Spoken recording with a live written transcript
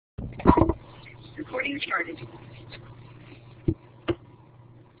Recording started.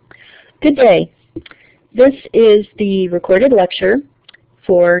 Good day. This is the recorded lecture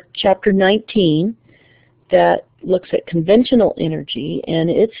for Chapter 19 that looks at conventional energy,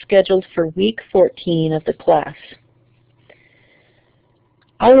 and it's scheduled for week 14 of the class.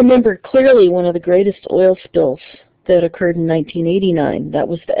 I remember clearly one of the greatest oil spills that occurred in 1989. That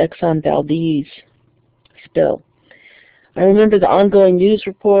was the Exxon Valdez spill. I remember the ongoing news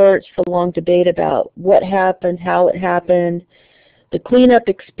reports, the long debate about what happened, how it happened, the cleanup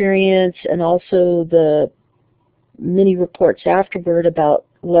experience, and also the many reports afterward about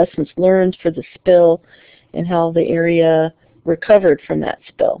lessons learned for the spill and how the area recovered from that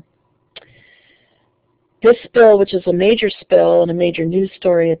spill. This spill, which is a major spill and a major news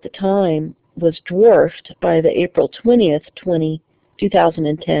story at the time, was dwarfed by the April 20th,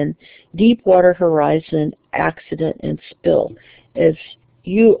 2010 Deepwater Horizon accident and spill, as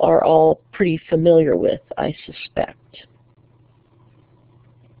you are all pretty familiar with, I suspect.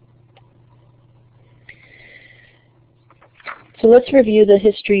 So let's review the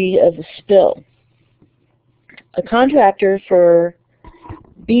history of the spill. A contractor for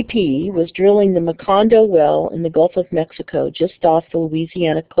BP was drilling the Macondo well in the Gulf of Mexico just off the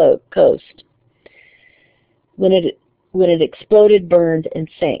Louisiana coast when it exploded, burned, and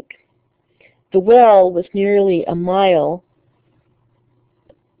sank. The well was nearly a mile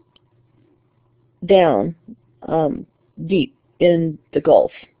down deep in the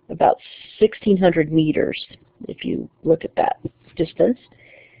Gulf, about 1,600 meters, if you look at that distance,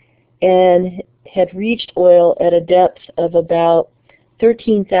 and had reached oil at a depth of about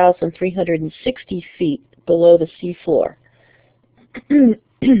 13,360 feet below the seafloor.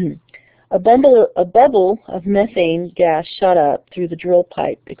 A bubble of methane gas shot up through the drill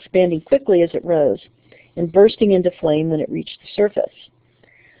pipe, expanding quickly as it rose and bursting into flame when it reached the surface.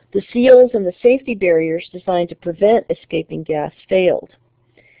 The seals and the safety barriers designed to prevent escaping gas failed.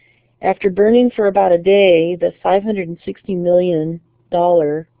 After burning for about a day, the $560 million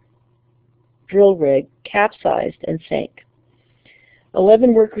drill rig capsized and sank.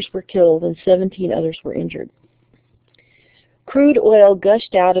 11 workers were killed and 17 others were injured. Crude oil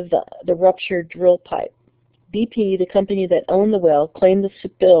gushed out of the ruptured drill pipe. BP, the company that owned the well, claimed the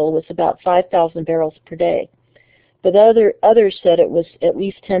spill was about 5,000 barrels per day, but others said it was at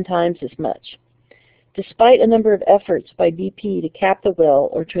least 10 times as much. Despite a number of efforts by BP to cap the well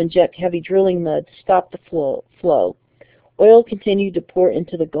or to inject heavy drilling mud to stop the flow, oil continued to pour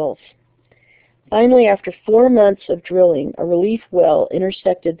into the Gulf. Finally, after 4 months of drilling, a relief well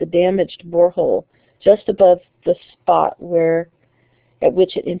intersected the damaged borehole just above the spot at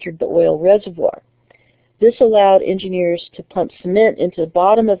which it entered the oil reservoir. This allowed engineers to pump cement into the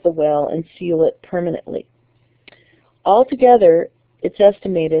bottom of the well and seal it permanently. Altogether, it's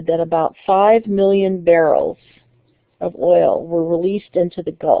estimated that about 5 million barrels of oil were released into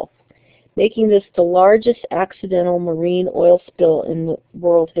the Gulf, making this the largest accidental marine oil spill in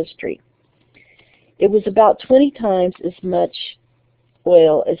world history. It was about 20 times as much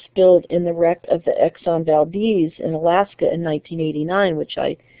oil as spilled in the wreck of the Exxon Valdez in Alaska in 1989, which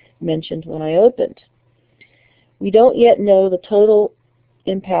I mentioned when I opened. We don't yet know the total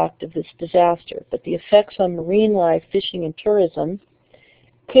impact of this disaster, but the effects on marine life, fishing, and tourism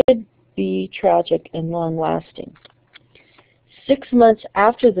could be tragic and long-lasting. 6 months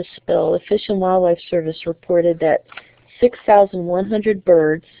after the spill, the Fish and Wildlife Service reported that 6,100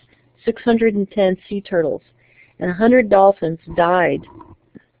 birds, 610 sea turtles, and 100 dolphins died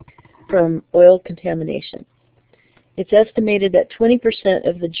from oil contamination. It's estimated that 20%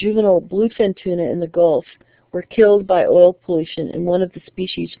 of the juvenile bluefin tuna in the Gulf were killed by oil pollution in one of the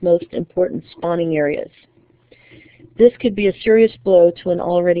species' most important spawning areas. This could be a serious blow to an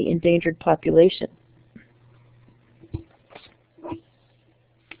already endangered population.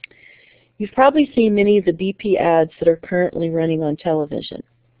 You've probably seen many of the BP ads that are currently running on television.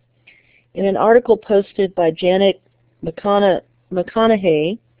 In an article posted by Janet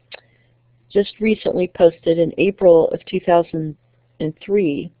McConaughey, just recently posted in April of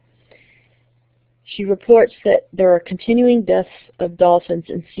 2003, she reports that there are continuing deaths of dolphins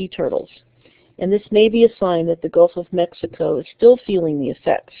and sea turtles, and this may be a sign that the Gulf of Mexico is still feeling the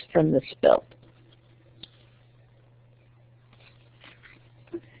effects from the spill.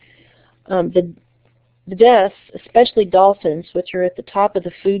 The deaths, especially dolphins, which are at the top of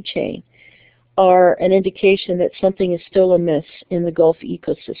the food chain, are an indication that something is still amiss in the Gulf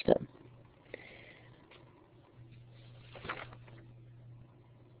ecosystem.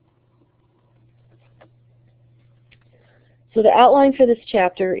 So the outline for this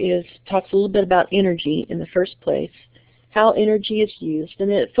chapter talks a little bit about energy in the first place, how energy is used,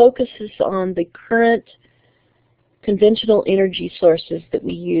 and it focuses on the current conventional energy sources that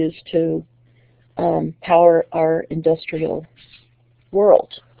we use to power our industrial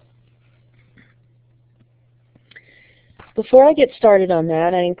world. Before I get started on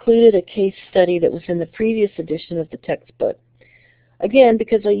that, I included a case study that was in the previous edition of the textbook. Again,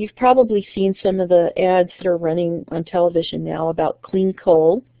 because you've probably seen some of the ads that are running on television now about clean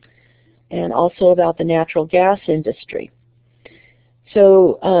coal and also about the natural gas industry.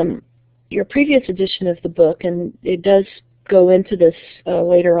 So your previous edition of the book, and it does go into this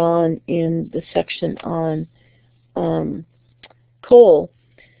later on in the section on coal,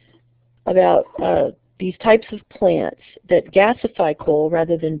 about these types of plants that gasify coal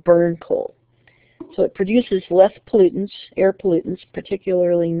rather than burn coal. So it produces less pollutants, air pollutants,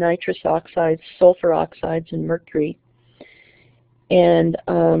 particularly nitrous oxides, sulfur oxides, and mercury. And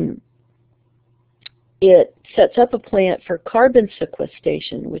it sets up a plant for carbon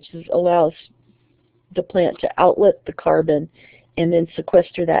sequestration, which allows the plant to outlet the carbon and then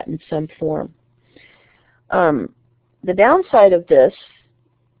sequester that in some form. The downside of this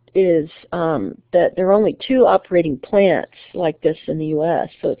is that there are only 2 operating plants like this in the U.S.,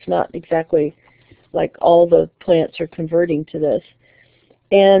 so it's not exactly like all the plants are converting to this.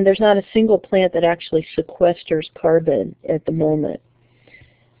 And there's not a single plant that actually sequesters carbon at the moment.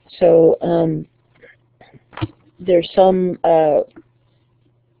 So there's some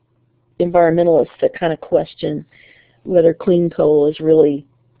environmentalists that kind of question whether clean coal is really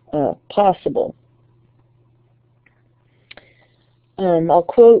possible. I'll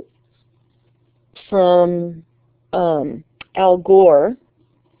quote from Al Gore.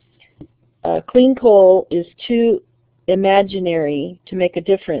 Clean coal is too imaginary to make a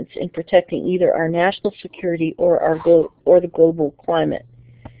difference in protecting either our national security or the global climate.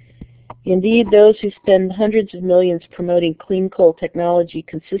 Indeed, those who spend hundreds of millions promoting clean coal technology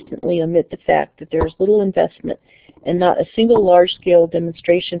consistently omit the fact that there is little investment and not a single large-scale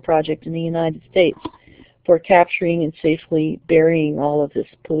demonstration project in the United States for capturing and safely burying all of this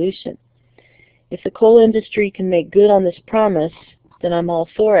pollution. If the coal industry can make good on this promise, then I'm all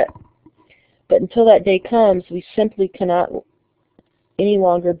for it. But until that day comes, we simply cannot any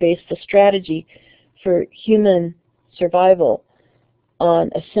longer base the strategy for human survival on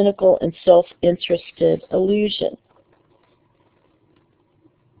a cynical and self-interested illusion.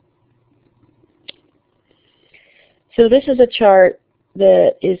 So this is a chart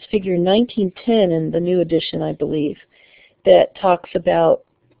that is figure 1910 in the new edition, I believe, that talks about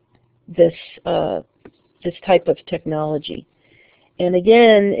this this type of technology. And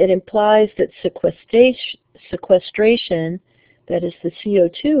again, it implies that sequestration, that is the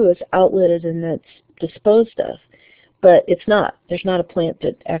CO2, is outletted and that's disposed of. But it's not. There's not a plant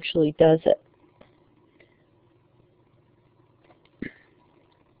that actually does it.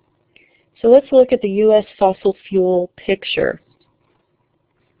 So let's look at the U.S. fossil fuel picture.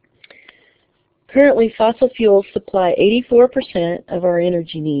 Currently, fossil fuels supply 84% of our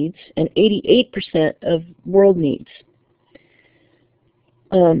energy needs and 88% of world needs.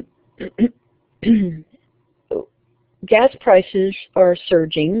 Gas prices are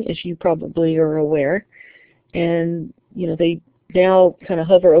surging, as you probably are aware, and they now kind of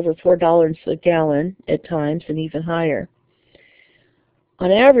hover over $4 a gallon at times and even higher. On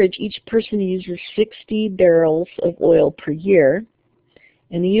average, each person uses 60 barrels of oil per year,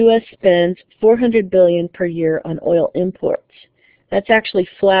 and the U.S. spends $400 billion per year on oil imports. That's actually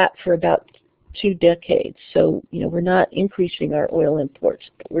flat for about 2 decades. So, we're not increasing our oil imports,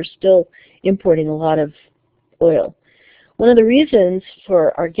 but we're still importing a lot of oil. One of the reasons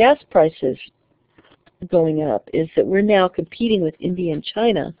for our gas prices going up is that we're now competing with India and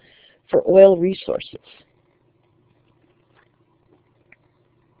China for oil resources.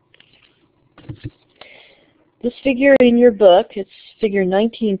 This figure in your book, it's figure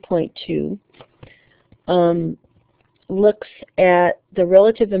 19.2, looks at the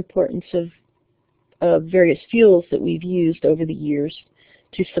relative importance of various fuels that we've used over the years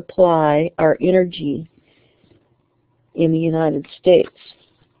to supply our energy in the United States.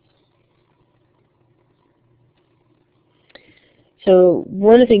 So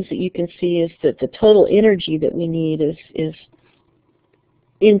one of the things that you can see is that the total energy that we need is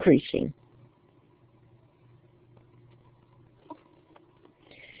increasing.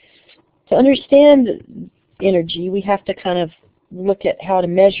 To understand energy, we have to kind of look at how to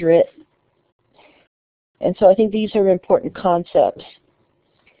measure it. And so I think these are important concepts.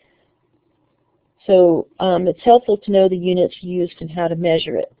 So it's helpful to know the units used and how to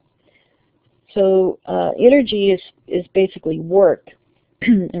measure it. So energy is basically work,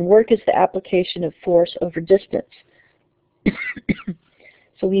 and work is the application of force over distance.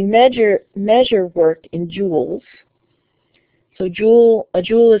 So we measure work in joules. So a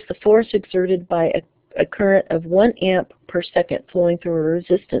joule is the force exerted by a current of 1 amp per second flowing through a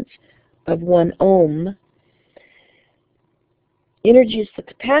resistance of 1 ohm. Energy is the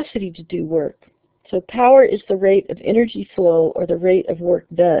capacity to do work. So power is the rate of energy flow or the rate of work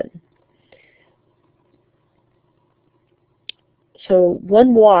done. So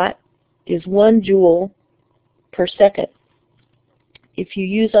 1 watt is 1 joule per second. If you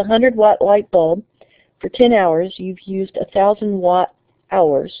use a 100-watt light bulb for 10 hours, you've used 1,000 watt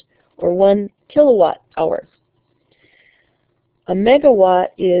hours, or 1 kilowatt hour. A megawatt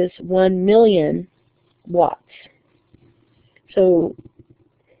is 1 million watts. So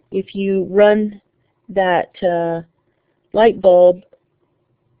if you run that light bulb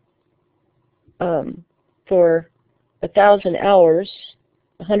for 1,000 hours,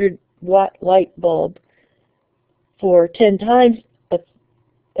 a 100-watt light bulb, for 10 times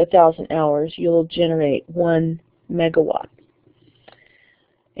 1,000 hours, you'll generate 1 megawatt.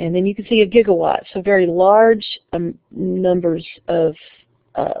 And then you can see a gigawatt, so very large numbers of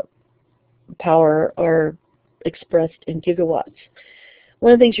power are expressed in gigawatts.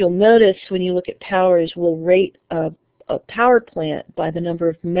 One of the things you'll notice when you look at power is we'll rate a power plant by the number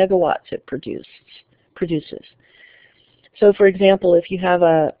of megawatts it produces. So for example, if you have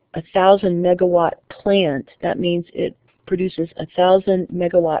a 1,000 megawatt plant, that means it produces 1,000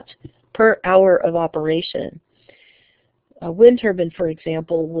 megawatts per hour of operation. A wind turbine, for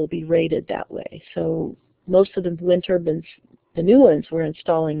example, will be rated that way. So most of the wind turbines, the new ones we're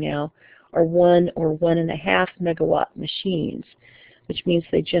installing now, are 1 or 1.5 megawatt machines, which means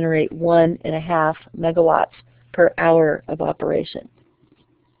they generate 1.5 megawatts per hour of operation.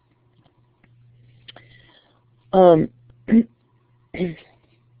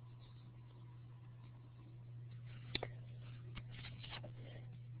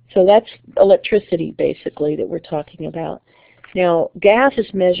 So that's electricity, basically, that we're talking about. Now, gas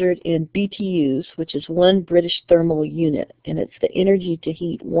is measured in BTUs, which is 1 British thermal unit, and it's the energy to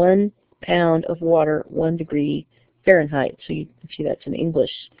heat 1 pound of water 1 degree Fahrenheit. So you can see that's an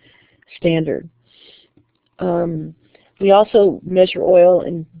English standard. We also measure oil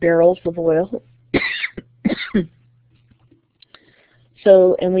in barrels of oil.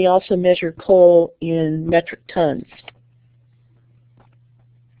 And we also measure coal in metric tons.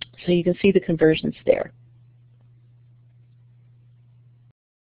 So you can see the conversions there.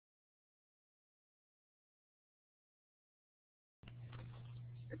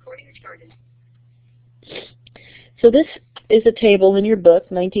 Recording started. So this is a table in your book,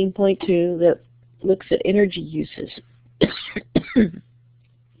 19.2, that looks at energy uses.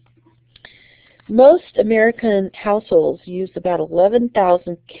 Most American households use about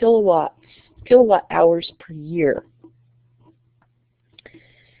 11,000 kilowatt hours per year.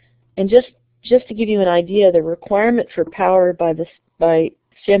 And just to give you an idea, the requirement for power by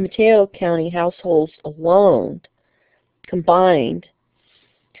San Mateo County households alone, combined,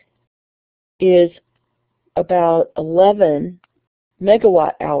 is about 11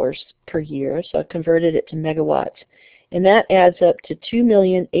 megawatt hours per year. So I converted it to megawatts. And that adds up to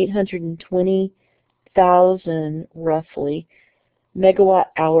 2,820,000 roughly megawatt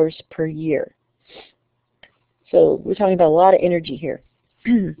hours per year. So we're talking about a lot of energy here.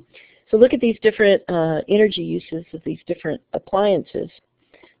 So look at these different energy uses of these different appliances.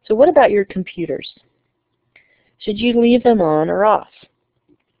 So what about your computers? Should you leave them on or off?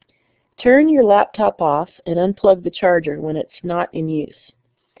 Turn your laptop off and unplug the charger when it's not in use.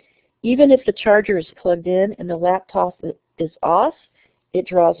 Even if the charger is plugged in and the laptop is off, it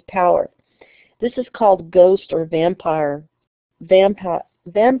draws power. This is called ghost or vampire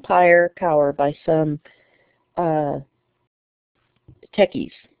power by some techies.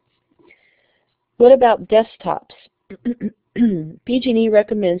 What about desktops? PG&E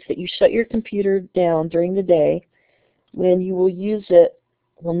recommends that you shut your computer down during the day when you will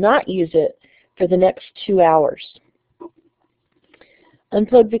not use it for the next 2 hours.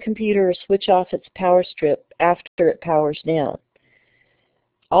 Unplug the computer or switch off its power strip after it powers down.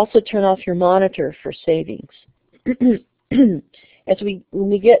 Also turn off your monitor for savings. When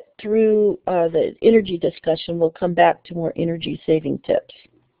we get through the energy discussion, we'll come back to more energy saving tips.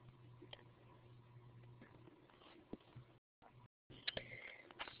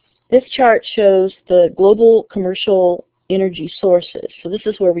 This chart shows the global commercial energy sources. So this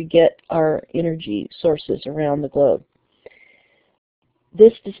is where we get our energy sources around the globe.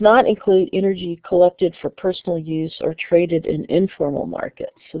 This does not include energy collected for personal use or traded in informal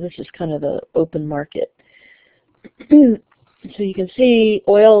markets. So this is kind of the open market. So you can see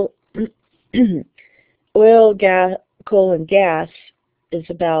oil, gas, coal and gas is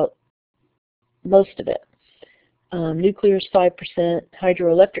about most of it. Nuclear is 5%,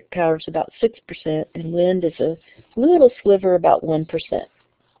 hydroelectric power is about 6%, and wind is a little sliver, about 1%.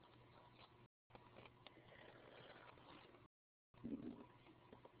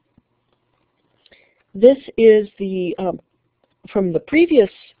 This is the from the previous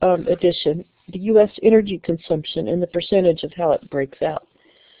edition, the U.S. energy consumption and the percentage of how it breaks out.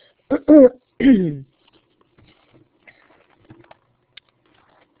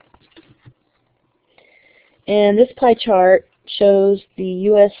 And this pie chart shows the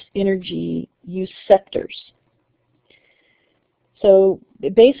U.S. energy use sectors. So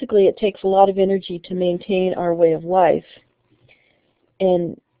basically it takes a lot of energy to maintain our way of life.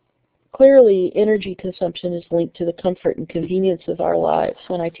 And clearly energy consumption is linked to the comfort and convenience of our lives.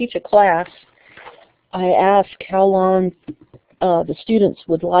 When I teach a class, I ask how long the students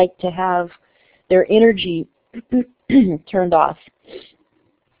would like to have their energy turned off.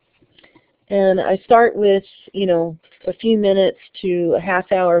 And I start with, you know, a few minutes to a half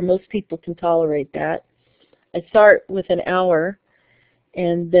hour. Most people can tolerate that. I start with an hour,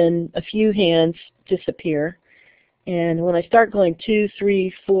 and then a few hands disappear. And when I start going 2,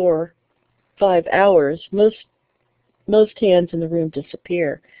 3, 4, 5 hours, most hands in the room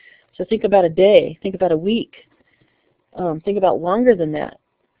disappear. So think about a day, think about a week, think about longer than that,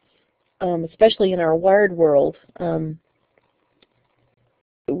 especially in our wired world.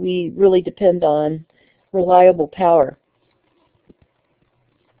 We really depend on reliable power.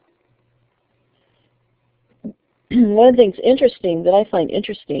 One of the things interesting that I find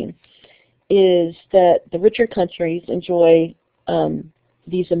interesting is that the richer countries enjoy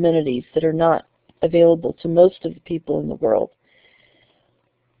these amenities that are not available to most of the people in the world.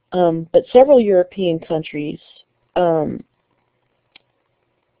 But several European countries,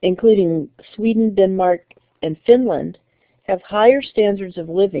 including Sweden, Denmark, and Finland, have higher standards of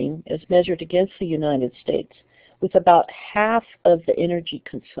living as measured against the United States, with about half of the energy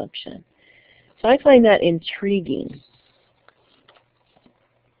consumption. So I find that intriguing.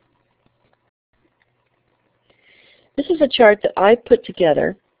 This is a chart that I put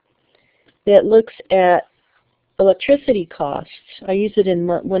together that looks at electricity costs. I use it in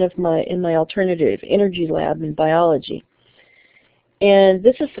my alternative energy lab in biology. And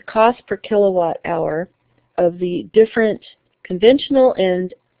this is the cost per kilowatt hour of the different conventional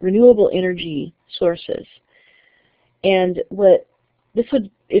and renewable energy sources. And what this would,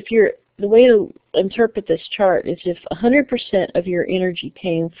 the way to interpret this chart is if 100% of your energy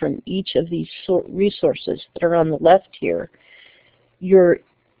came from each of these resources that are on the left here, the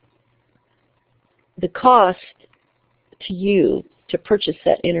cost to you to purchase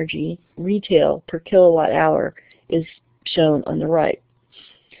that energy, retail per kilowatt hour, is shown on the right.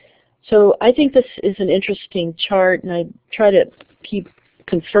 So I think this is an interesting chart, and I try to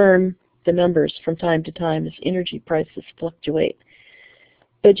confirm the numbers from time to time as energy prices fluctuate.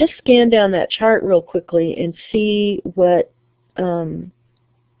 But just scan down that chart real quickly and see what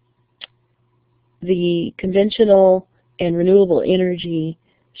the conventional and renewable energy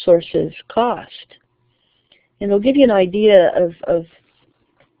sources cost. And it'll give you an idea of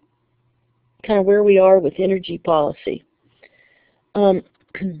kind of where we are with energy policy. The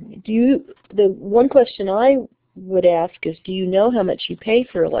one question I would ask is, do you know how much you pay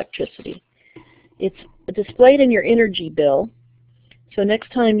for electricity? It's displayed in your energy bill. So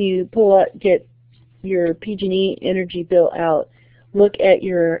next time you get your PG&E energy bill out, look at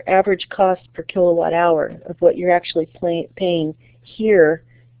your average cost per kilowatt hour of what you're actually paying here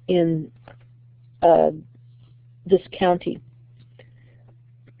in this county.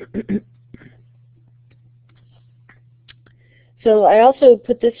 So I also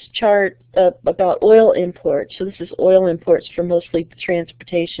put this chart up about oil imports. So this is oil imports for mostly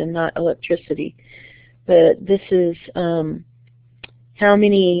transportation, not electricity. But this is how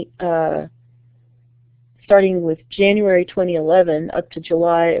many, starting with January 2011 up to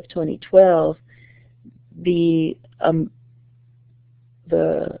July of 2012, the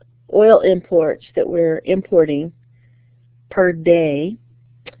oil imports that we're importing per day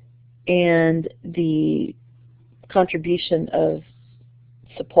and the contribution of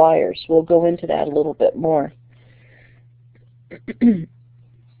suppliers. We'll go into that a little bit more.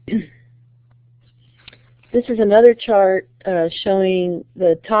 This is another chart showing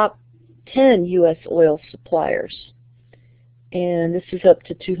the top 10 U.S. oil suppliers. And this is up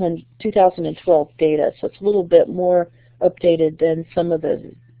to 2012 data, so it's a little bit more updated than some of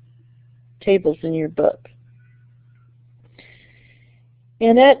the tables in your book.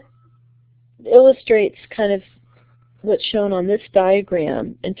 And that illustrates kind of what's shown on this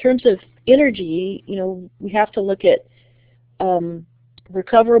diagram. In terms of energy, you know, we have to look at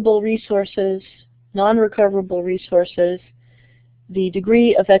recoverable resources, non-recoverable resources, the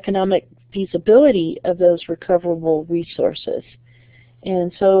degree of economic feasibility of those recoverable resources.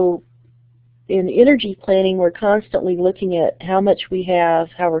 And so in energy planning, we're constantly looking at how much we have,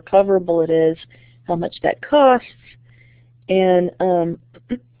 how recoverable it is, how much that costs, and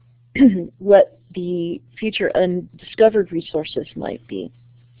what the future undiscovered resources might be.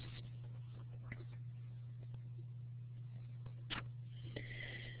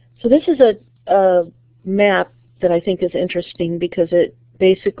 So this is a map that I think is interesting because it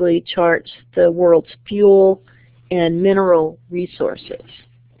basically charts the world's fuel and mineral resources.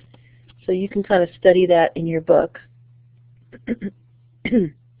 So you can kind of study that in your book.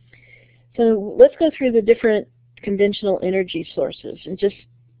 So let's go through the different conventional energy sources. And just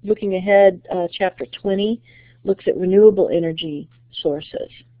looking ahead, chapter 20 looks at renewable energy sources.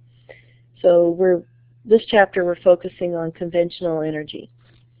 So this chapter we're focusing on conventional energy.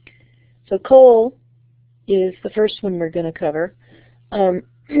 So coal is the first one we're going to cover.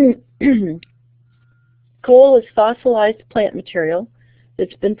 Coal is fossilized plant material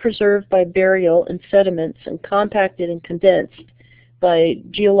that's been preserved by burial in sediments and compacted and condensed by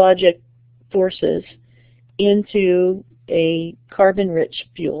geologic forces into a carbon-rich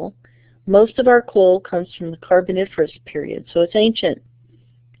fuel. Most of our coal comes from the Carboniferous period, so it's ancient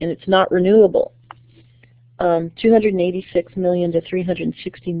and it's not renewable. 286 million to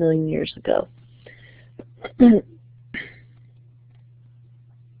 360 million years ago.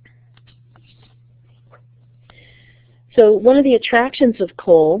 So one of the attractions of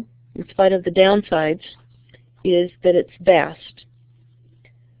coal, in spite of the downsides, is that it's vast.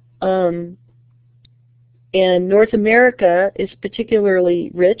 And North America is particularly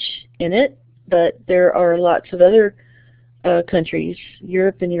rich in it, but there are lots of other countries,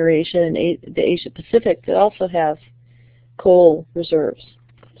 Europe and Eurasia and the Asia Pacific, that also have coal reserves.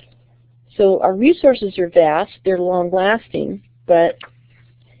 So our resources are vast, they're long-lasting, but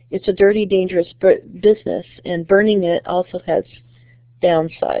it's a dirty, dangerous business, and burning it also has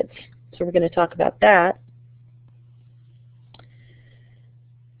downsides. So we're going to talk about that.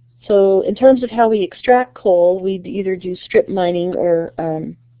 So in terms of how we extract coal, we either do strip mining or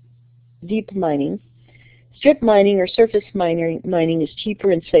deep mining. Strip mining or surface mining is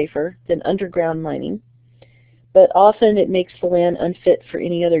cheaper and safer than underground mining, but often it makes the land unfit for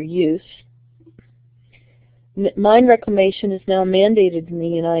any other use. Mine reclamation is now mandated in the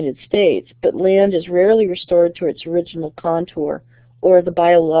United States, but land is rarely restored to its original contour or the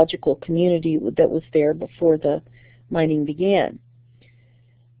biological community that was there before the mining began.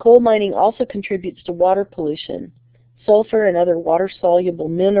 Coal mining also contributes to water pollution. Sulfur and other water-soluble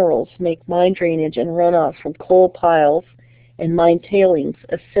minerals make mine drainage and runoff from coal piles and mine tailings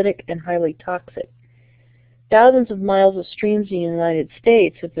acidic and highly toxic. Thousands of miles of streams in the United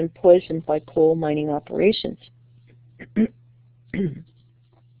States have been poisoned by coal mining operations. The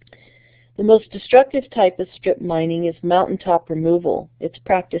most destructive type of strip mining is mountaintop removal. It's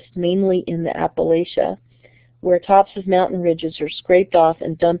practiced mainly in the Appalachia, where tops of mountain ridges are scraped off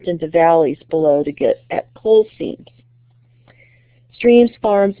and dumped into valleys below to get at coal seams. Streams,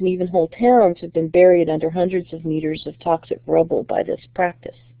 farms, and even whole towns have been buried under hundreds of meters of toxic rubble by this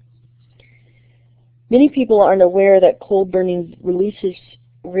practice. Many people aren't aware that coal burning releases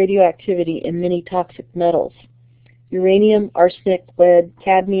radioactivity and many toxic metals. Uranium, arsenic, lead,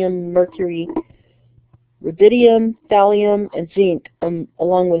 cadmium, mercury, rubidium, thallium, and zinc,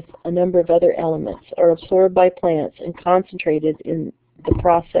 along with a number of other elements, are absorbed by plants and concentrated in the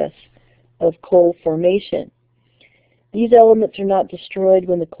process of coal formation. These elements are not destroyed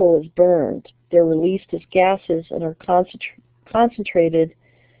when the coal is burned. They're released as gases and are concentrated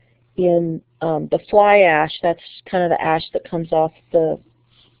in the fly ash. That's kind of the ash that comes off the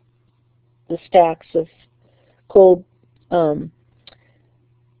stacks of coal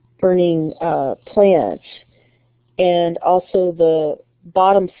burning plants, and also the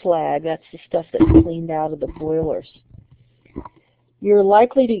bottom slag. That's the stuff that's cleaned out of the boilers. You're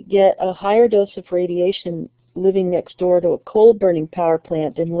likely to get a higher dose of radiation living next door to a coal burning power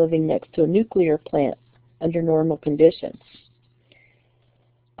plant than living next to a nuclear plant under normal conditions.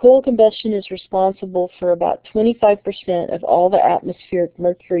 Coal combustion is responsible for about 25% of all the atmospheric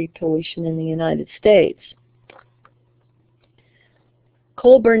mercury pollution in the United States.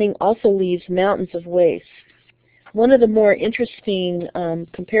 Coal burning also leaves mountains of waste. One of the more interesting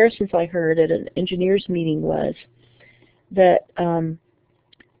comparisons I heard at an engineers meeting was that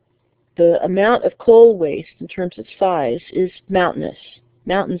the amount of coal waste in terms of size is mountainous,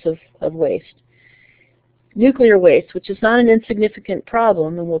 mountains of waste. Nuclear waste, which is not an insignificant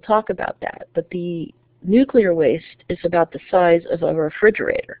problem, and we'll talk about that, but the nuclear waste is about the size of a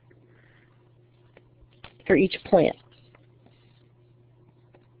refrigerator for each plant.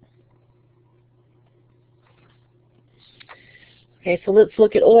 Okay, so let's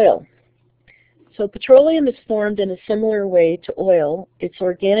look at oil. So petroleum is formed in a similar way to oil. It's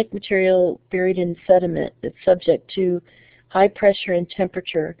organic material buried in sediment that's subject to high pressure and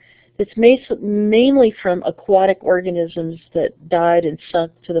temperature. It's mainly from aquatic organisms that died and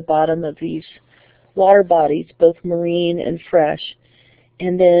sunk to the bottom of these water bodies, both marine and fresh.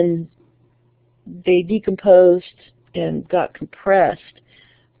 And then they decomposed and got compressed.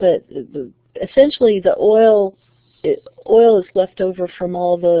 But essentially the oil is left over from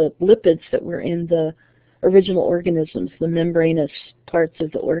all the lipids that were in the original organisms, the membranous parts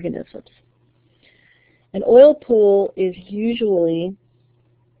of the organisms. An oil pool is usually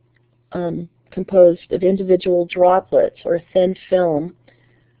composed of individual droplets or thin film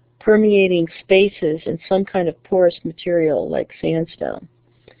permeating spaces in some kind of porous material like sandstone.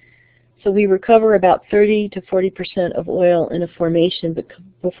 So we recover about 30 to 40% of oil in a formation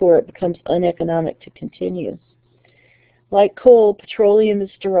before it becomes uneconomic to continue. Like coal, petroleum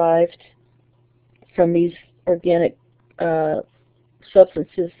is derived from these organic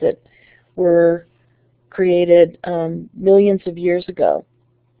substances that were created millions of years ago.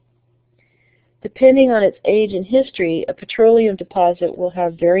 Depending on its age and history, a petroleum deposit will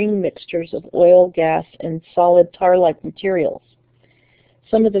have varying mixtures of oil, gas, and solid tar-like materials.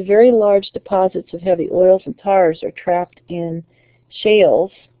 Some of the very large deposits of heavy oils and tars are trapped in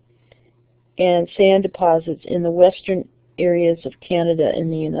shales and sand deposits in the western areas of Canada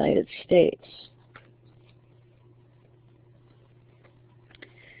and the United States.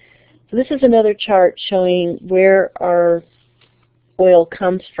 So this is another chart showing where our oil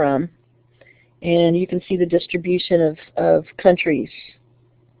comes from, and you can see the distribution of countries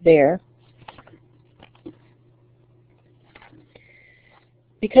there.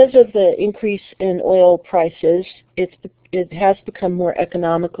 Because of the increase in oil prices, it has become more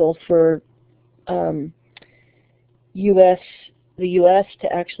economical for the U.S.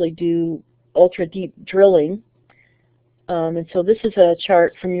 to actually do ultra-deep drilling. And so this is a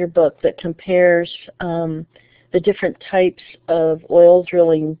chart from your book that compares the different types of oil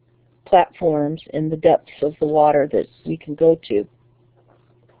drilling platforms and the depths of the water that we can go to.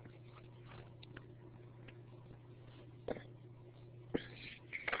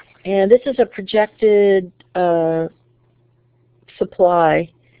 And this is a projected supply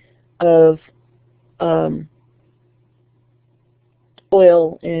of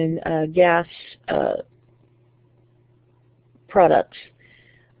oil and gas products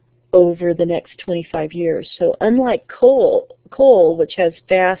over the next 25 years. So unlike coal, which has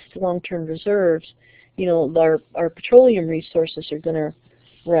vast long-term reserves, you know, our petroleum resources are going to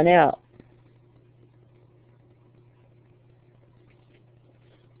run out.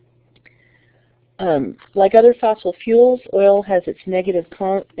 Like other fossil fuels, oil has its negative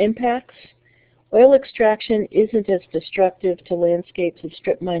impacts. Oil extraction isn't as destructive to landscapes as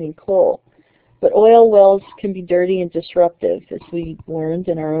strip mining coal, but oil wells can be dirty and disruptive, as we learned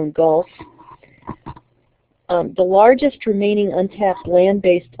in our own Gulf. The largest remaining untapped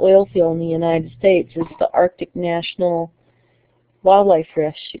land-based oil field in the United States is the Arctic National Wildlife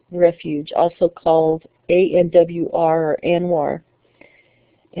Refuge, also called ANWR or ANWR,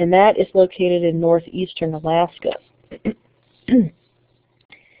 and that is located in northeastern Alaska.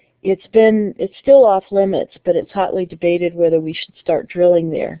 It's still off limits, but it's hotly debated whether we should start drilling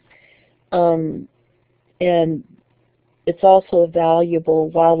there. And it's also a valuable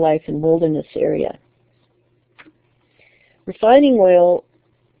wildlife and wilderness area. Refining oil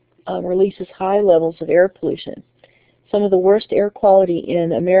releases high levels of air pollution. Some of the worst air quality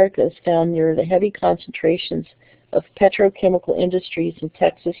in America is found near the heavy concentrations of petrochemical industries in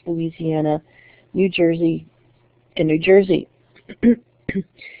Texas, Louisiana, New Jersey, and New Jersey.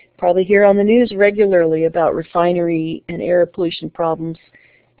 Probably hear on the news regularly about refinery and air pollution problems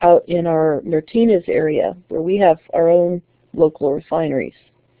out in our Martinez area, where we have our own local refineries.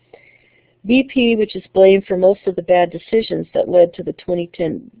 BP, which is blamed for most of the bad decisions that led to the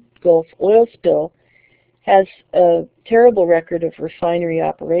 2010 Gulf oil spill, has a terrible record of refinery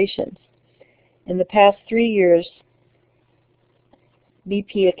operations. In the past 3 years,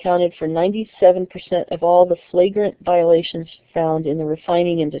 BP accounted for 97% of all the flagrant violations found in the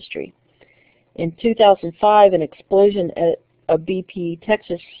refining industry. In 2005, an explosion at a BP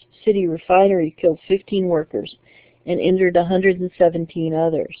Texas City refinery killed 15 workers and injured 170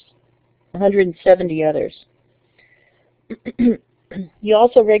 others. You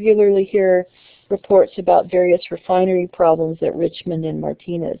also regularly hear reports about various refinery problems at Richmond and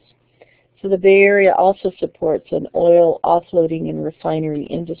Martinez. So the Bay Area also supports an oil offloading and refinery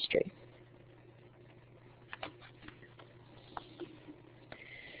industry.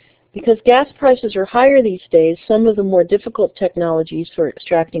 Because gas prices are higher these days, some of the more difficult technologies for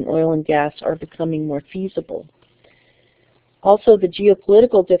extracting oil and gas are becoming more feasible. Also, the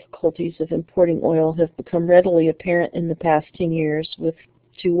geopolitical difficulties of importing oil have become readily apparent in the past 10 years with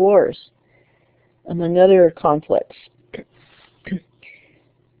 2 wars, among other conflicts.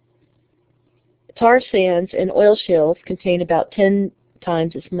 Tar sands and oil shales contain about 10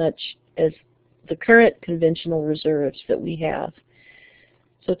 times as much as the current conventional reserves that we have.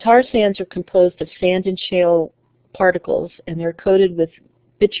 So tar sands are composed of sand and shale particles, and they're coated with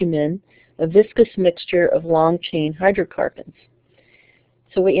bitumen, a viscous mixture of long-chain hydrocarbons.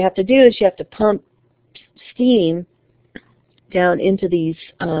 So what you have to do is you have to pump steam down into these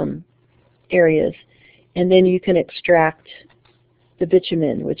areas, and then you can extract the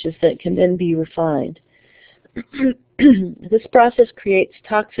bitumen, which is that can then be refined. This process creates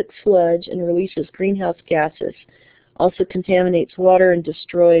toxic sludge and releases greenhouse gases, also contaminates water and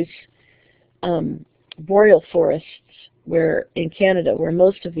destroys boreal forests in Canada, where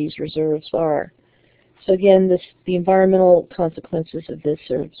most of these reserves are. So again, the environmental consequences of this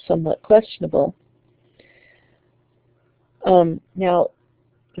are somewhat questionable. Now,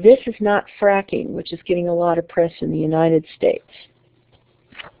 this is not fracking, which is getting a lot of press in the United States.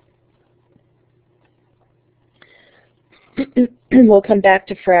 We'll come back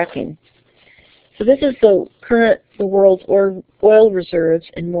to fracking. So this is the world's oil reserves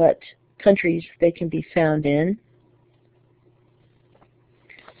and what countries they can be found in.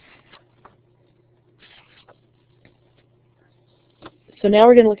 So now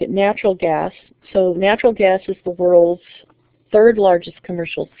we're going to look at natural gas. So natural gas is the world's 3rd largest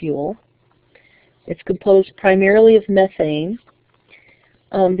commercial fuel. It's composed primarily of methane.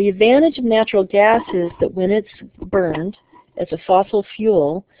 The advantage of natural gas is that when it's burned as a fossil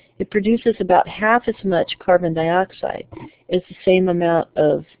fuel, it produces about half as much carbon dioxide as the same amount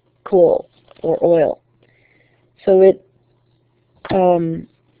of coal or oil. So it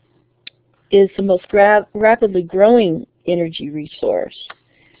is the most rapidly growing energy resource,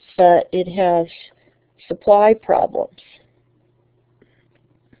 but it has supply problems.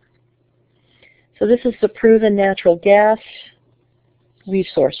 So this is the proven natural gas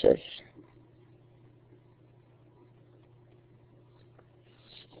resources.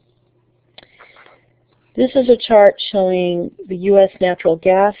 This is a chart showing the U.S. natural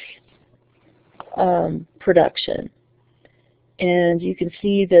gas production. And you can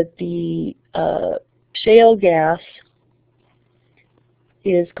see that the shale gas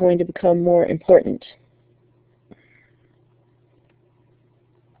is going to become more important.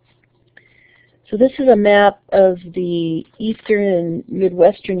 So this is a map of the eastern and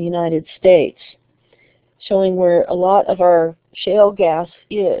midwestern United States, showing where a lot of our shale gas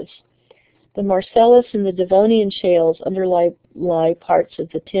is. The Marcellus and the Devonian shales underlie parts of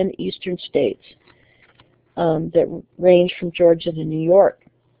the 10 eastern states that range from Georgia to New York.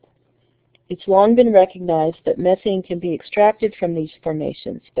 It's long been recognized that methane can be extracted from these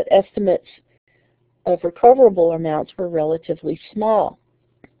formations, but estimates of recoverable amounts were relatively small.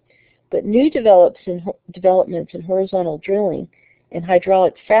 But new developments in horizontal drilling and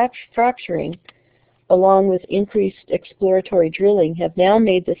hydraulic fracturing, along with increased exploratory drilling, have now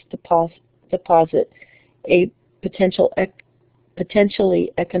made this deposit a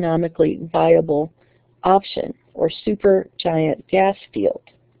potentially economically viable option, or supergiant gas field.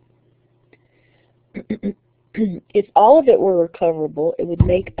 If all of it were recoverable, it would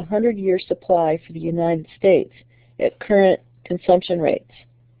make a 100-year supply for the United States at current consumption rates.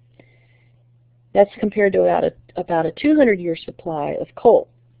 That's compared to about a 200-year supply of coal.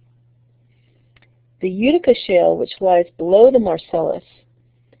 The Utica Shale, which lies below the Marcellus,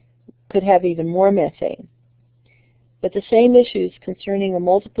 could have even more methane. But the same issues concerning a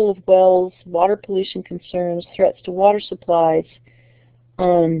multiple of wells, water pollution concerns, threats to water supplies,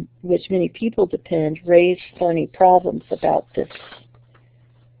 on which many people depend, raise thorny problems about this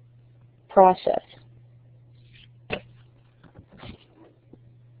process.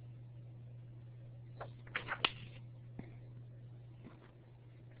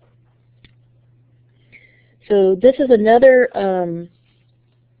 So this is another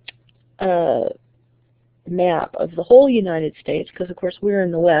map of the whole United States, because of course we're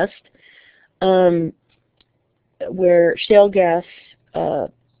in the West, where shale gas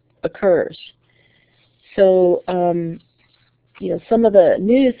occurs. So, you know, some of the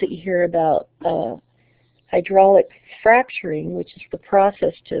news that you hear about hydraulic fracturing, which is the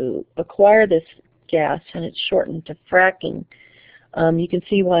process to acquire this gas, and it's shortened to fracking, You can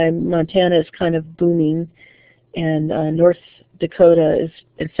see why Montana is kind of booming, and North Dakota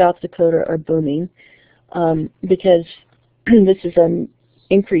and South Dakota are booming, because this is an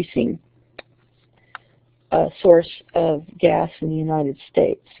increasing source of gas in the United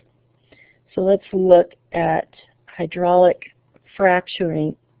States. So let's look at hydraulic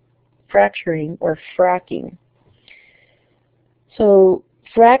fracturing or fracking. So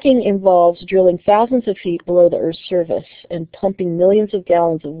fracking involves drilling thousands of feet below the Earth's surface and pumping millions of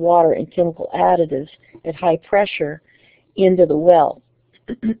gallons of water and chemical additives at high pressure into the well.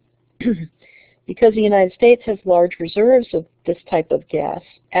 Because the United States has large reserves of this type of gas,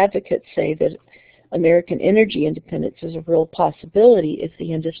 advocates say that American energy independence is a real possibility if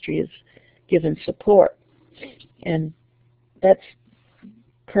the industry is given support. And that's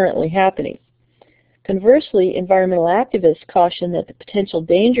currently happening. Conversely, environmental activists caution that the potential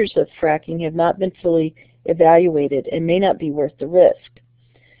dangers of fracking have not been fully evaluated and may not be worth the risk.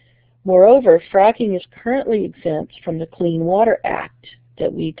 Moreover, fracking is currently exempt from the Clean Water Act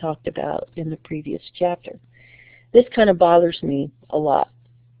that we talked about in the previous chapter. This kind of bothers me a lot.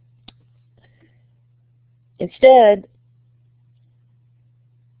 Instead,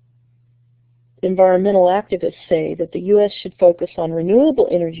 environmental activists say that the U.S. should focus on renewable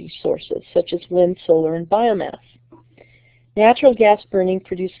energy sources such as wind, solar, and biomass. Natural gas burning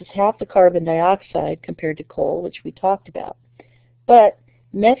produces half the carbon dioxide compared to coal, which we talked about. But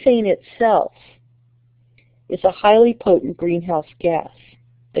methane itself is a highly potent greenhouse gas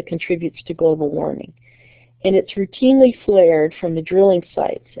that contributes to global warming. And it's routinely flared from the drilling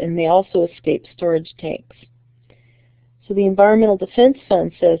sites and may also escape storage tanks. So the Environmental Defense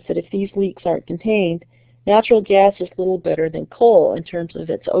Fund says that if these leaks aren't contained, natural gas is little better than coal in terms of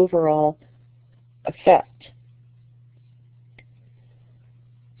its overall effect.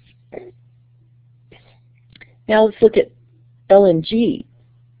 Now let's look at LNG.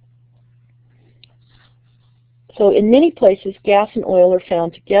 So in many places, gas and oil are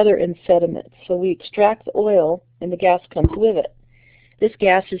found together in sediments. So we extract the oil and the gas comes with it. This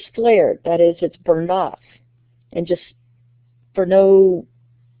gas is flared, that is, it's burned off. And just for no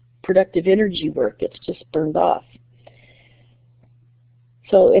productive energy work, it's just burned off.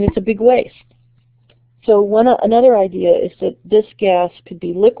 So, and it's a big waste. So another idea is that this gas could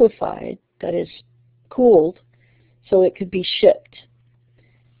be liquefied, that is, cooled, so it could be shipped.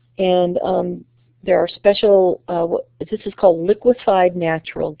 And there are special, this is called liquefied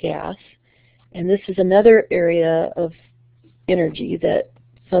natural gas, and this is another area of energy that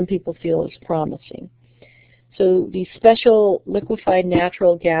some people feel is promising. So these special liquefied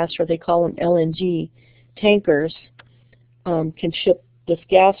natural gas, or they call them LNG, tankers can ship this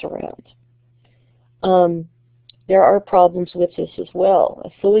gas around. There are problems with this as well. A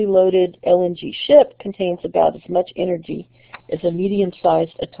fully loaded LNG ship contains about as much energy as a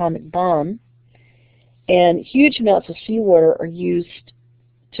medium-sized atomic bomb, and huge amounts of seawater are used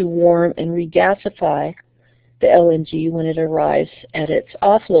to warm and regasify the LNG when it arrives at its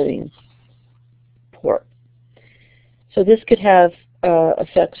offloading port. So this could have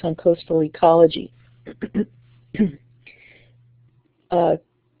effects on coastal ecology.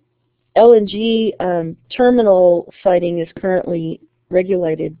 LNG terminal siting is currently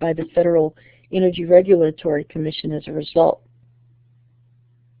regulated by the Federal Energy Regulatory Commission as a result.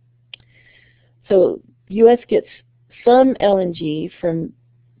 So the U.S. gets some LNG from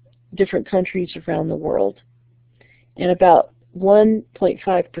different countries around the world, and about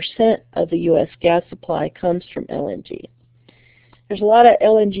 1.5% of the U.S. gas supply comes from LNG. There's a lot of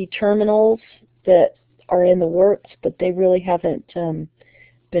LNG terminals that are in the works, but they really haven't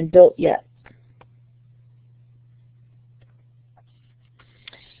been built yet.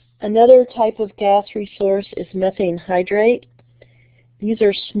 Another type of gas resource is methane hydrate. These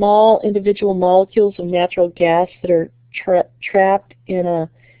are small individual molecules of natural gas that are trapped in a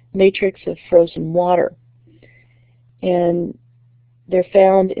matrix of frozen water. And they're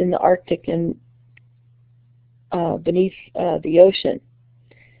found in the Arctic and beneath the ocean.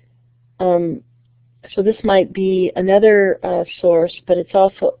 So this might be another source, but it's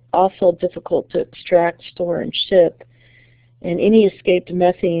also difficult to extract, store, and ship. And any escaped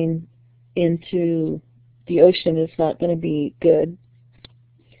methane into the ocean is not going to be good.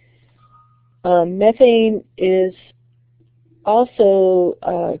 Methane is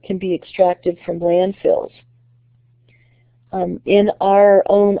also can be extracted from landfills. In our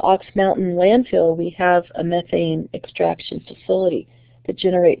own Ox Mountain landfill, we have a methane extraction facility that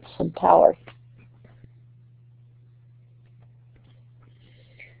generates some power.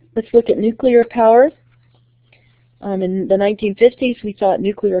 Let's look at nuclear power. In the 1950s, we thought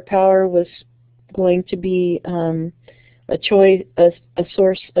nuclear power was going to be a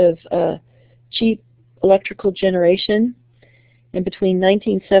source of cheap electrical generation. And between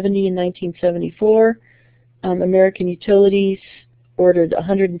 1970 and 1974, American utilities ordered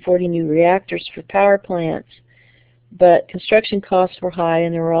 140 new reactors for power plants, but construction costs were high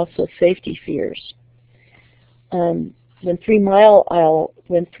and there were also safety fears. When 3 Mile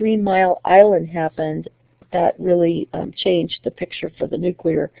Island happened, that really changed the picture for the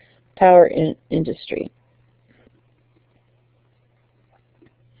nuclear power industry.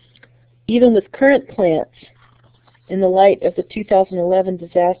 Even with current plants, in the light of the 2011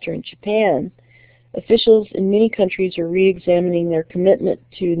 disaster in Japan, officials in many countries are re-examining their commitment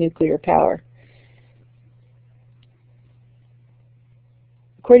to nuclear power.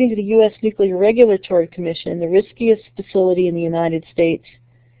 According to the U.S. Nuclear Regulatory Commission, the riskiest facility in the United States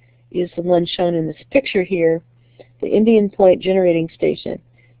is the one shown in this picture here, the Indian Point Generating Station,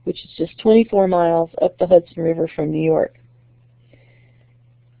 which is just 24 miles up the Hudson River from New York.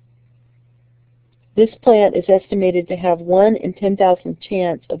 This plant is estimated to have 1 in 10,000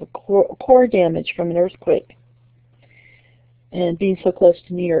 chance of a core damage from an earthquake. And being so close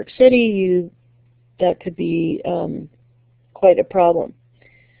to New York City, that could be quite a problem.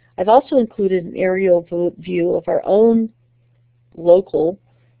 I've also included an aerial view of our own local,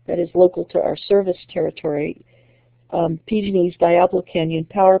 that is local to our service territory, PG&E's Diablo Canyon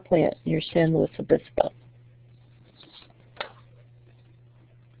Power Plant near San Luis Obispo.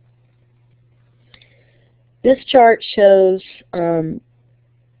 This chart shows the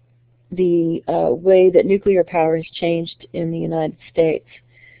way that nuclear power has changed in the United States.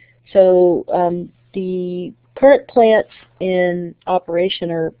 So the current plants in operation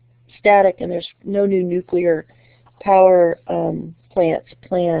are static, and there's no new nuclear power plants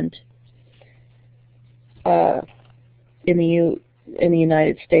planned in the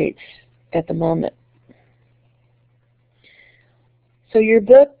United States at the moment. So your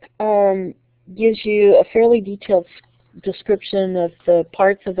book gives you a fairly detailed description of the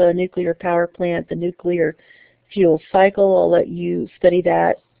parts of a nuclear power plant, the nuclear fuel cycle. I'll let you study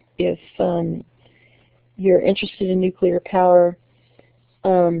that if you're interested in nuclear power.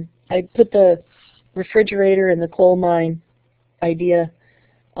 I put the refrigerator and the coal mine idea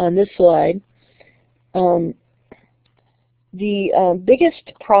on this slide. The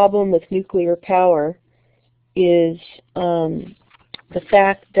biggest problem with nuclear power is the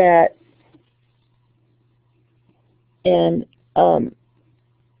fact that an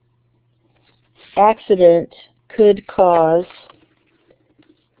accident could cause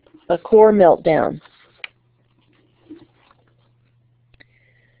a core meltdown.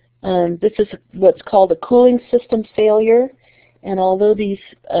 This is what's called a cooling system failure, and although these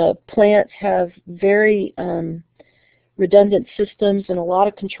plants have very redundant systems and a lot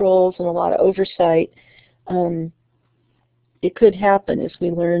of controls and a lot of oversight, it could happen, as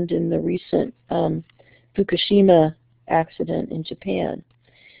we learned in the recent Fukushima accident in Japan.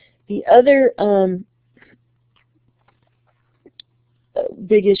 The other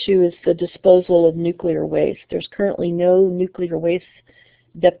big issue is the disposal of nuclear waste. There's currently no nuclear waste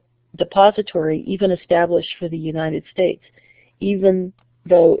depository even established for the United States, even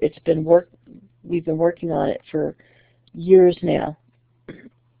though we've been working on it for years now.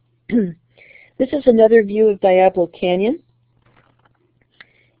 This is another view of Diablo Canyon,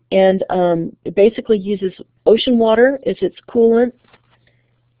 and it basically uses ocean water as its coolant,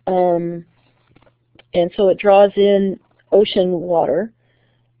 and so it draws in ocean water.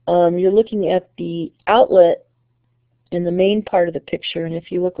 You're looking at the outlet in the main part of the picture, and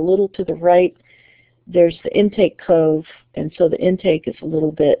if you look a little to the right, there's the intake cove, and so the intake is a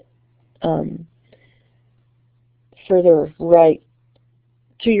little bit further right,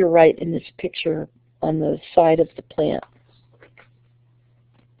 to your right in this picture on the side of the plant.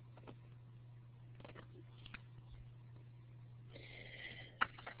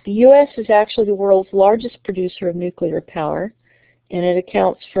 The U.S. is actually the world's largest producer of nuclear power, and it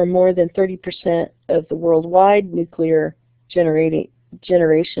accounts for more than 30% of the worldwide nuclear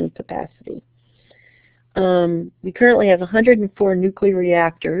generation capacity. We currently have 104 nuclear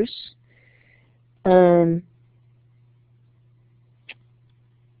reactors, and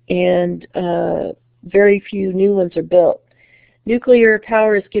very few new ones are built. Nuclear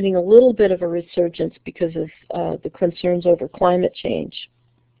power is getting a little bit of a resurgence because of the concerns over climate change.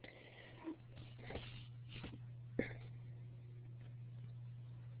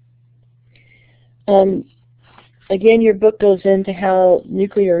 Again, your book goes into how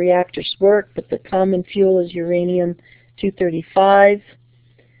nuclear reactors work, but the common fuel is uranium-235.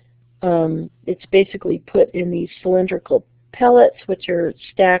 It's basically put in these cylindrical pellets, which are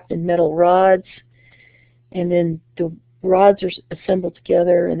stacked in metal rods, and then rods are assembled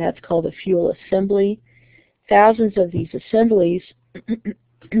together, and that's called a fuel assembly. Thousands of these assemblies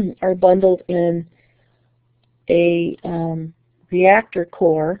are bundled in a reactor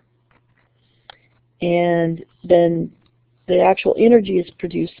core, and then the actual energy is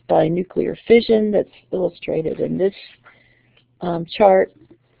produced by nuclear fission that's illustrated in this chart.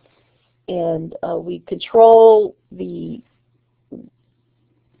 And we control the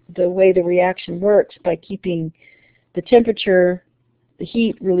way the reaction works by keeping the temperature, the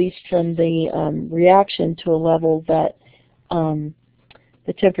heat released from the reaction to a level that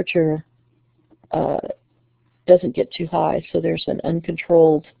the temperature doesn't get too high. So there's an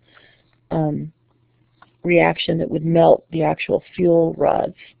uncontrolled reaction that would melt the actual fuel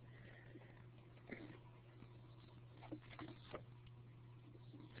rods.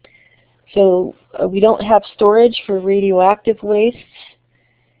 So we don't have storage for radioactive wastes,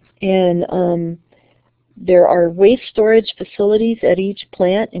 and there are waste storage facilities at each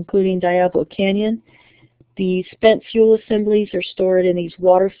plant, including Diablo Canyon. The spent fuel assemblies are stored in these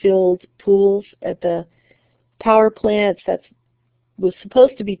water-filled pools at the power plants. That was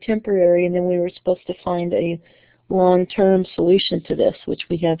supposed to be temporary, and then we were supposed to find a long-term solution to this, which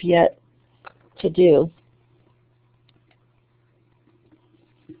we have yet to do.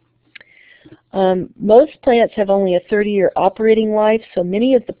 Most plants have only a 30-year operating life, so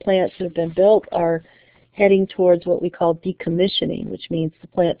many of the plants that have been built are heading towards what we call decommissioning, which means the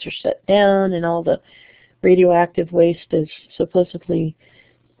plants are shut down and all the radioactive waste is supposedly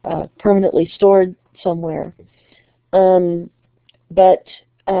permanently stored somewhere. But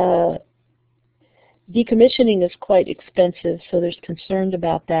decommissioning is quite expensive, so there's concern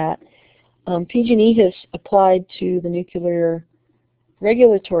about that. PG&E has applied to the Nuclear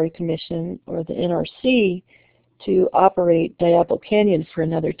Regulatory Commission, or the NRC, to operate Diablo Canyon for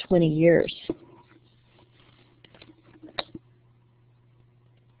another 20 years.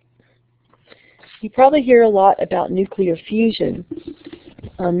 You probably hear a lot about nuclear fusion.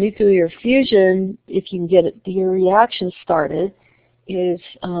 Nuclear fusion, if you can get the reaction started, is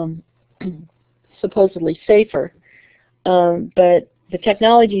supposedly safer. But the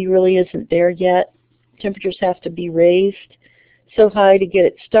technology really isn't there yet. Temperatures have to be raised so high to get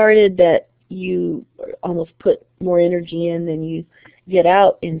it started that you almost put more energy in than you get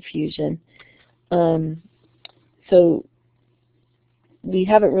out in fusion. So we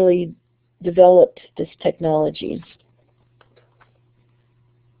haven't really developed this technology.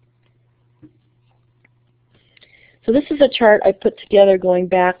 So this is a chart I put together going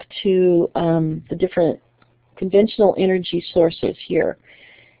back to the different conventional energy sources here.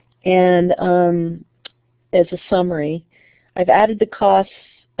 And as a summary, I've added the costs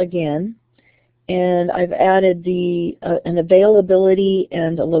again, and I've added the an availability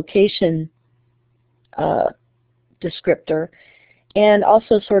and a location descriptor, and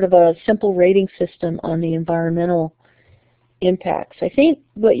also sort of a simple rating system on the environmental impacts. I think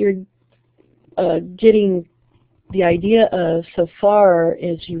what you're getting the idea of so far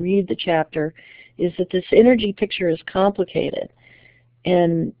as you read the chapter is that this energy picture is complicated,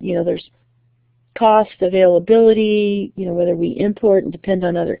 and there's cost, availability, whether we import and depend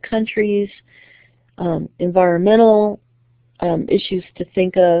on other countries, environmental issues to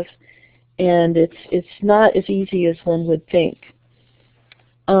think of, and it's not as easy as one would think.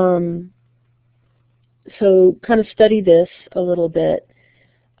 So kind of study this a little bit.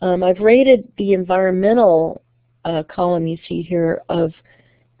 I've rated the environmental column you see here of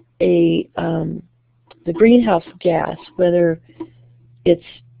the greenhouse gas, whether it's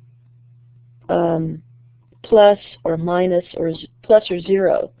plus or minus, or plus or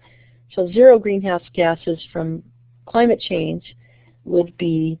zero. So zero greenhouse gases from climate change would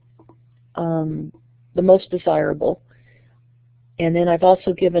be the most desirable. And then I've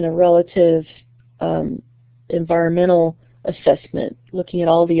also given a relative environmental assessment, looking at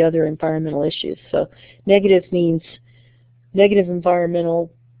all the other environmental issues. So negative means negative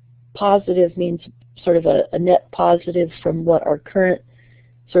environmental, positive means sort of a net positive from what our current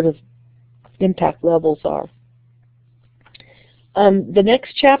sort of impact levels are. The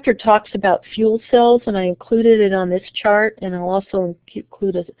next chapter talks about fuel cells, and I included it on this chart, and I'll also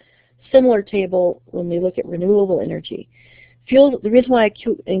include a similar table when we look at renewable energy. The reason why I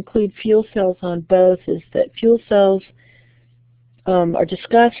include fuel cells on both is that fuel cells are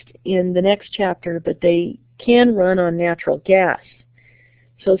discussed in the next chapter, but they can run on natural gas.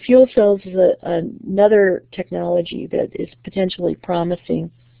 So fuel cells is another technology that is potentially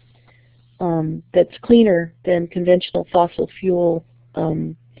promising, that's cleaner than conventional fossil fuel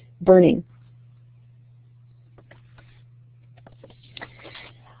burning.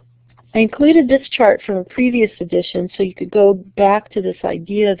 I included this chart from a previous edition so you could go back to this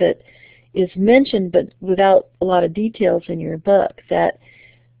idea that is mentioned but without a lot of details in your book, that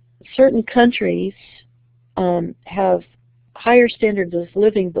certain countries have higher standards of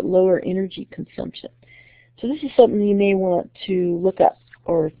living but lower energy consumption. So this is something you may want to look up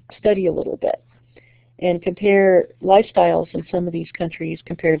or study a little bit and compare lifestyles in some of these countries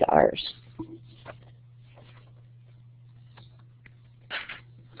compared to ours.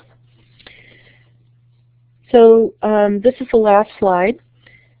 So this is the last slide.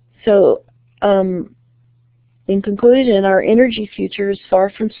 So in conclusion, our energy future is far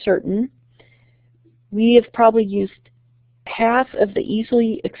from certain. We have probably used half of the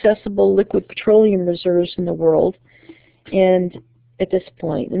easily accessible liquid petroleum reserves in the world, and at this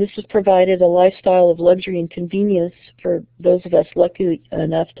point, and this has provided a lifestyle of luxury and convenience for those of us lucky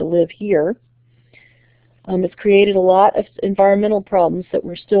enough to live here. It's created a lot of environmental problems that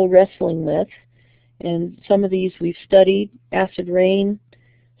we're still wrestling with, and some of these we've studied: acid rain,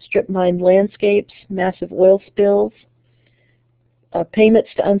 strip-mined landscapes, massive oil spills, payments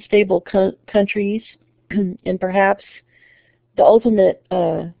to unstable countries, and perhaps the ultimate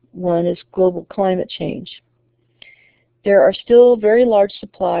one is global climate change. There are still very large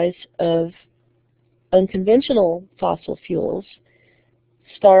supplies of unconventional fossil fuels,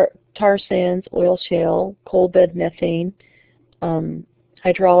 tar sands, oil shale, coal bed methane,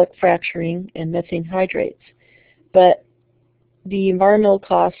 hydraulic fracturing, and methane hydrates. But the environmental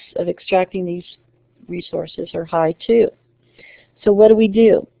costs of extracting these resources are high too. So what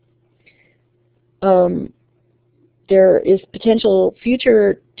do? There is potential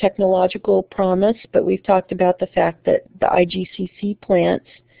future technological promise, but we've talked about the fact that the IGCC plants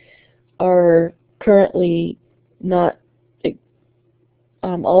are currently not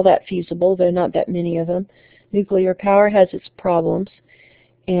all that feasible. There are not that many of them. Nuclear power has its problems,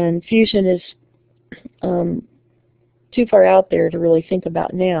 and fusion is too far out there to really think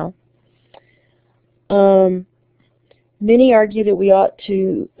about now. Many argue that we ought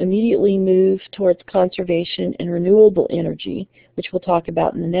to immediately move towards conservation and renewable energy, which we'll talk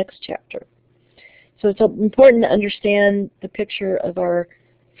about in the next chapter. So it's important to understand the picture of our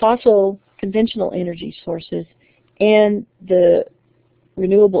fossil conventional energy sources and the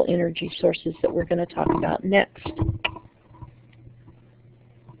renewable energy sources that we're going to talk about next.